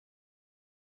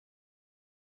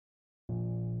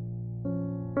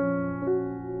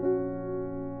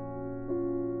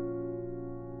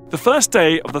The first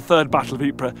day of the Third Battle of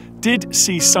Ypres did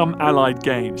see some Allied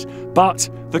gains, but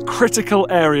the critical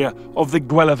area of the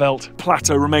Guelewelt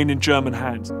plateau remained in German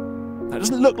hands. That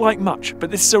doesn't look like much, but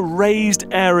this is a raised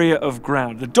area of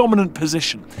ground, the dominant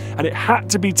position, and it had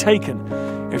to be taken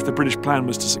if the British plan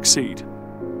was to succeed.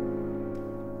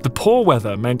 The poor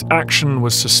weather meant action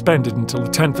was suspended until the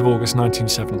 10th of August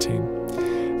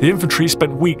 1917. The infantry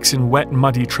spent weeks in wet,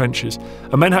 muddy trenches,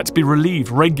 and men had to be relieved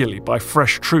regularly by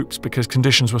fresh troops because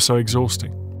conditions were so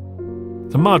exhausting.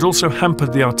 The mud also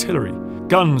hampered the artillery.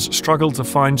 Guns struggled to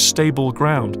find stable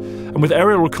ground, and with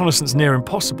aerial reconnaissance near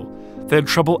impossible, they had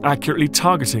trouble accurately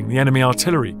targeting the enemy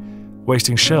artillery,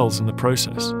 wasting shells in the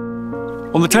process.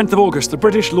 On the 10th of August, the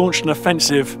British launched an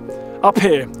offensive up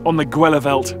here on the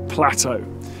Guelewelt plateau.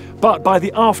 But by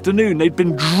the afternoon, they'd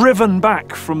been driven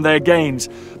back from their gains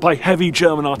by heavy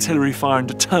German artillery fire and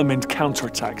determined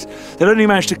counterattacks. They'd only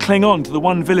managed to cling on to the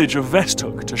one village of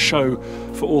Westhoek to show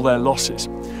for all their losses.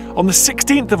 On the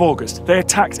 16th of August, they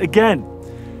attacked again.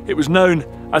 It was known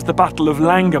as the Battle of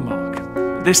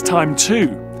Langemarck. This time too,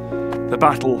 the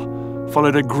battle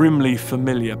followed a grimly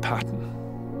familiar pattern.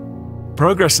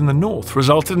 Progress in the north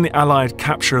resulted in the Allied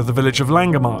capture of the village of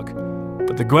Langemarck,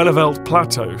 but the Guelewelt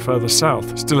plateau further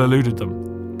south still eluded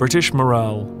them. British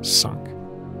morale sunk.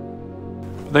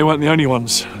 They weren't the only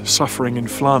ones suffering in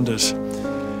Flanders.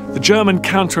 The German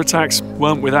counterattacks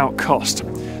weren't without cost.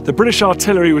 The British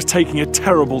artillery was taking a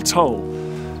terrible toll,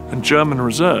 and German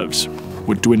reserves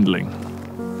were dwindling.